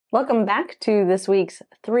Welcome back to this week's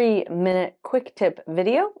 3-minute quick tip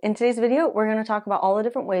video. In today's video, we're going to talk about all the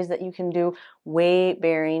different ways that you can do weight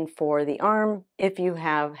bearing for the arm if you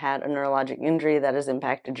have had a neurologic injury that has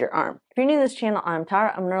impacted your arm. If you're new to this channel, I'm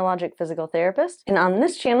Tara. I'm a neurologic physical therapist. And on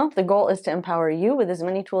this channel, the goal is to empower you with as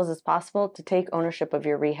many tools as possible to take ownership of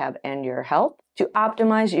your rehab and your health, to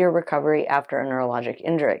optimize your recovery after a neurologic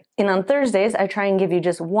injury. And on Thursdays, I try and give you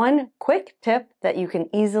just one quick tip that you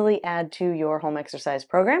can easily add to your home exercise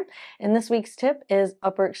program. And this week's tip is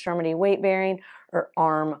upper extremity weight bearing or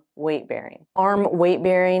arm weight bearing. Arm weight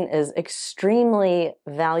bearing is extremely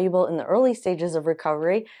valuable in the early stages of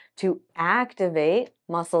recovery to activate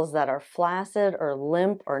muscles that are flaccid or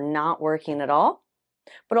limp or not working at all.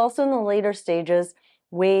 But also in the later stages,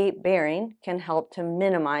 weight bearing can help to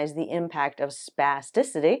minimize the impact of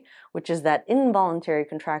spasticity, which is that involuntary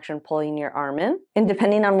contraction pulling your arm in. And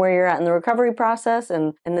depending on where you're at in the recovery process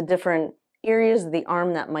and the different areas of the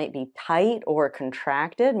arm that might be tight or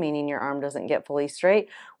contracted, meaning your arm doesn't get fully straight,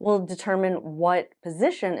 will determine what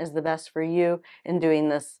position is the best for you in doing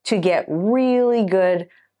this to get really good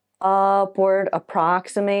upward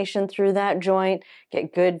approximation through that joint,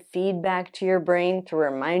 get good feedback to your brain to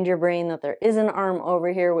remind your brain that there is an arm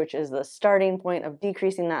over here, which is the starting point of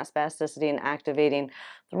decreasing that spasticity and activating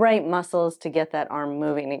the right muscles to get that arm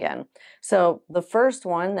moving again. So the first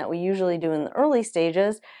one that we usually do in the early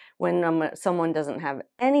stages when someone doesn't have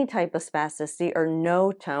any type of spasticity or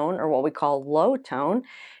no tone, or what we call low tone,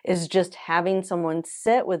 is just having someone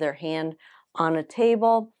sit with their hand on a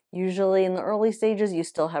table. Usually in the early stages, you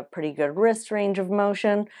still have pretty good wrist range of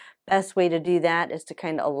motion. Best way to do that is to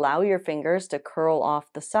kind of allow your fingers to curl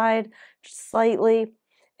off the side just slightly.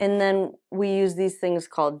 And then we use these things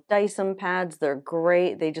called Dyson pads. They're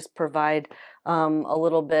great. They just provide a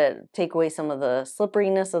little bit, take away some of the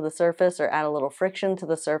slipperiness of the surface or add a little friction to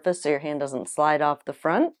the surface so your hand doesn't slide off the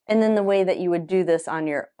front. And then the way that you would do this on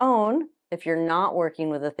your own, if you're not working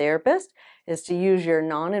with a therapist, is to use your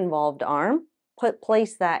non-involved arm.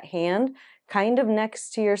 Place that hand kind of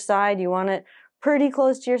next to your side. You want it pretty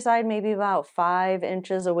close to your side, maybe about 5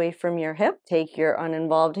 inches away from your hip. Take your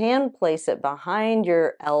uninvolved hand, place it behind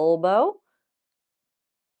your elbow.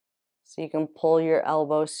 So you can pull your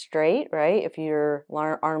elbow straight, right? If your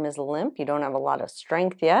arm is limp, you don't have a lot of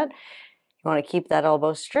strength yet. You want to keep that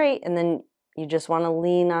elbow straight, and then you just want to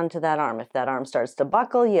lean onto that arm. If that arm starts to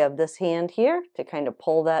buckle, you have this hand here to kind of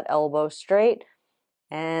pull that elbow straight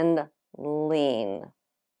and lean.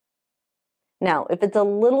 Now, if it's a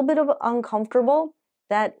little bit of uncomfortable,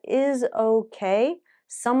 that is okay.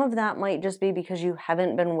 Some of that might just be because you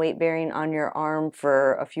haven't been weight bearing on your arm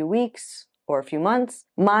for a few weeks or a few months.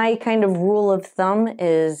 My kind of rule of thumb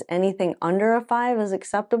is anything under a 5 is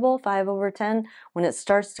acceptable, 5/10. When it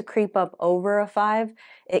starts to creep up over a 5,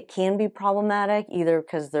 it can be problematic, either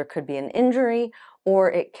because there could be an injury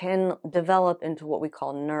or it can develop into what we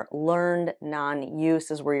call learned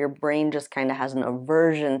non-use, is where your brain just kind of has an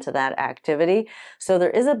aversion to that activity. So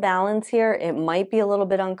there is a balance here. It might be a little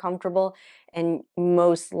bit uncomfortable, and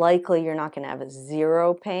most likely you're not going to have a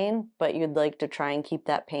 0 pain, but you'd like to try and keep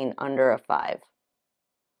that pain under a 5.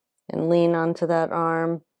 And lean onto that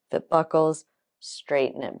arm. If it buckles,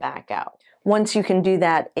 straighten it back out. Once you can do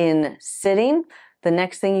that in sitting, the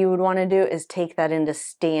next thing you would want to do is take that into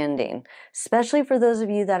standing, especially for those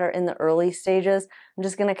of you that are in the early stages. I'm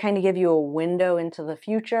just going to kind of give you a window into the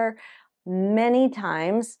future. Many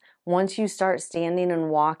times, once you start standing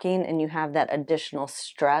and walking and you have that additional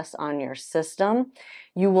stress on your system,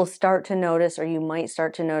 you will start to notice, or you might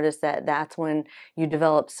start to notice, that that's when you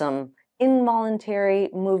develop some involuntary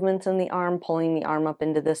movements in the arm, pulling the arm up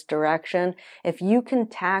into this direction. If you can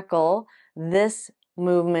tackle this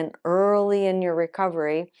movement early in your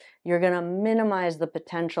recovery, you're going to minimize the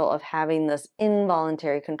potential of having this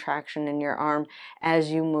involuntary contraction in your arm as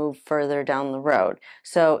you move further down the road.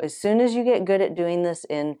 So as soon as you get good at doing this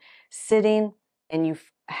in sitting and you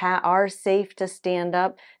are safe to stand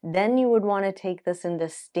up, then you would want to take this into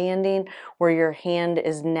standing, where your hand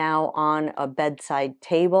is now on a bedside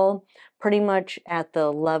table, pretty much at the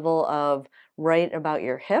level of right about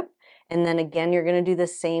your hip. And then again, you're going to do the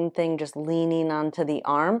same thing, just leaning onto the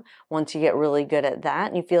arm. Once you get really good at that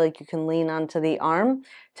and you feel like you can lean onto the arm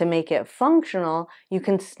to make it functional, you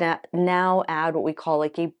can now add what we call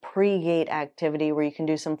like a pre-gait activity, where you can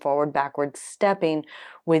do some forward backward stepping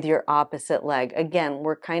with your opposite leg. Again,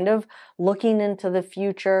 we're kind of looking into the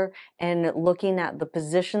future and looking at the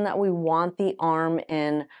position that we want the arm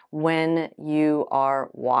in when you are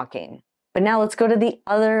walking. But now let's go to the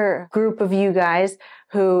other group of you guys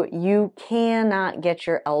who you cannot get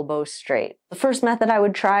your elbow straight. The first method I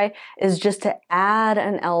would try is just to add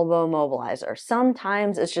an elbow mobilizer.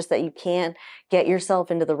 Sometimes it's just that you can't get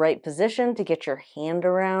yourself into the right position to get your hand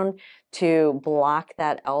around to block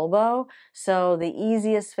that elbow. So the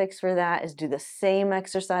easiest fix for that is do the same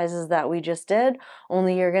exercises that we just did,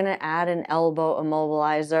 only you're gonna add an elbow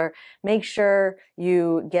immobilizer. Make sure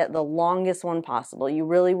you get the longest one possible. You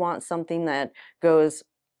really want something that goes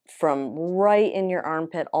from right in your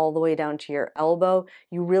armpit all the way down to your elbow.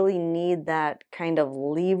 You really need that kind of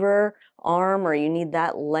lever arm, or you need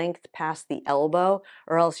that length past the elbow,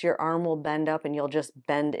 or else your arm will bend up and you'll just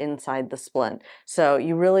bend inside the splint. So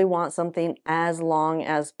you really want something as long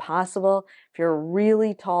as possible. If you're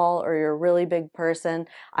really tall or you're a really big person,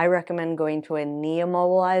 I recommend going to a knee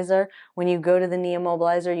immobilizer. When you go to the knee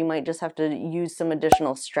immobilizer, you might just have to use some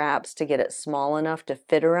additional straps to get it small enough to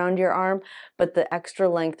fit around your arm, but the extra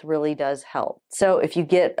length really does help. So if you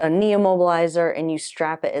get a knee immobilizer and you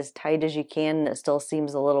strap it as tight as you can and it still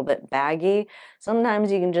seems a little bit baggy,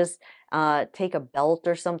 sometimes you can just take a belt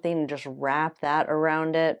or something and just wrap that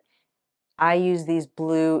around it. I use these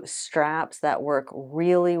blue straps that work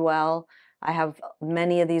really well. I have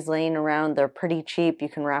many of these laying around. They're pretty cheap. You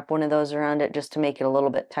can wrap one of those around it just to make it a little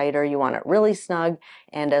bit tighter. You want it really snug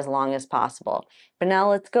and as long as possible. But now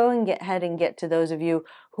let's go and get to those of you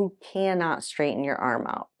who cannot straighten your arm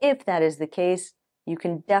out. If that is the case, you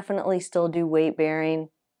can definitely still do weight bearing.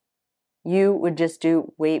 You would just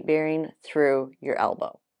do weight bearing through your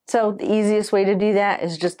elbow. So the easiest way to do that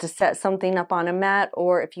is just to set something up on a mat,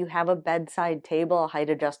 or if you have a bedside table, a height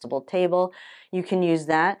adjustable table, you can use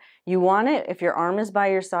that. You want it if your arm is by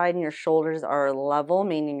your side and your shoulders are level,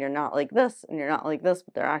 meaning you're not like this and you're not like this,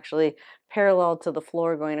 but they're actually parallel to the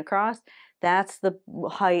floor going across. That's the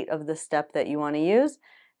height of the step that you want to use.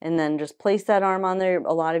 And then just place that arm on there.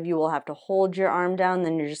 A lot of you will have to hold your arm down,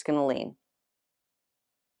 then you're just going to lean.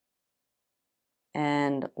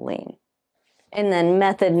 And lean. And then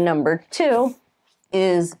method number 2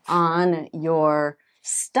 is on your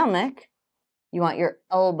stomach. You want your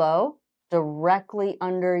elbow directly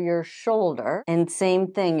under your shoulder. And same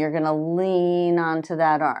thing, you're gonna lean onto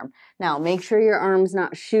that arm. Now, make sure your arm's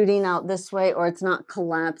not shooting out this way or it's not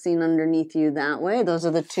collapsing underneath you that way. Those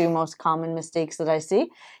are the two most common mistakes that I see.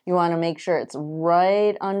 You wanna make sure it's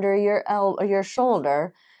right under your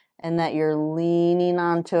shoulder, and that you're leaning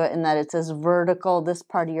onto it and that it's as vertical, this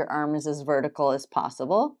part of your arm is as vertical as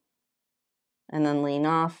possible. And then lean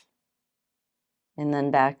off and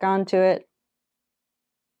then back onto it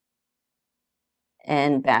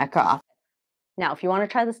and back off. Now, if you want to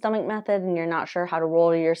try the stomach method and you're not sure how to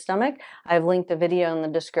roll to your stomach, I've linked a video in the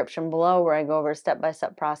description below where I go over a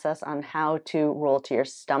step-by-step process on how to roll to your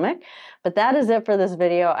stomach. But that is it for this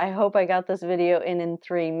video. I hope I got this video in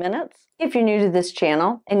 3 minutes. If you're new to this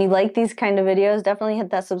channel and you like these kind of videos, definitely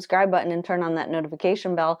hit that subscribe button and turn on that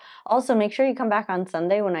notification bell. Also, make sure you come back on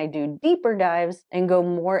Sunday when I do deeper dives and go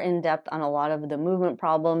more in depth on a lot of the movement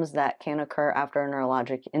problems that can occur after a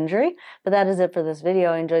neurologic injury. But that is it for this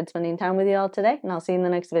video. I enjoyed spending time with you all today, and I'll see you in the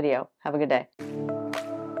next video. Have a good day.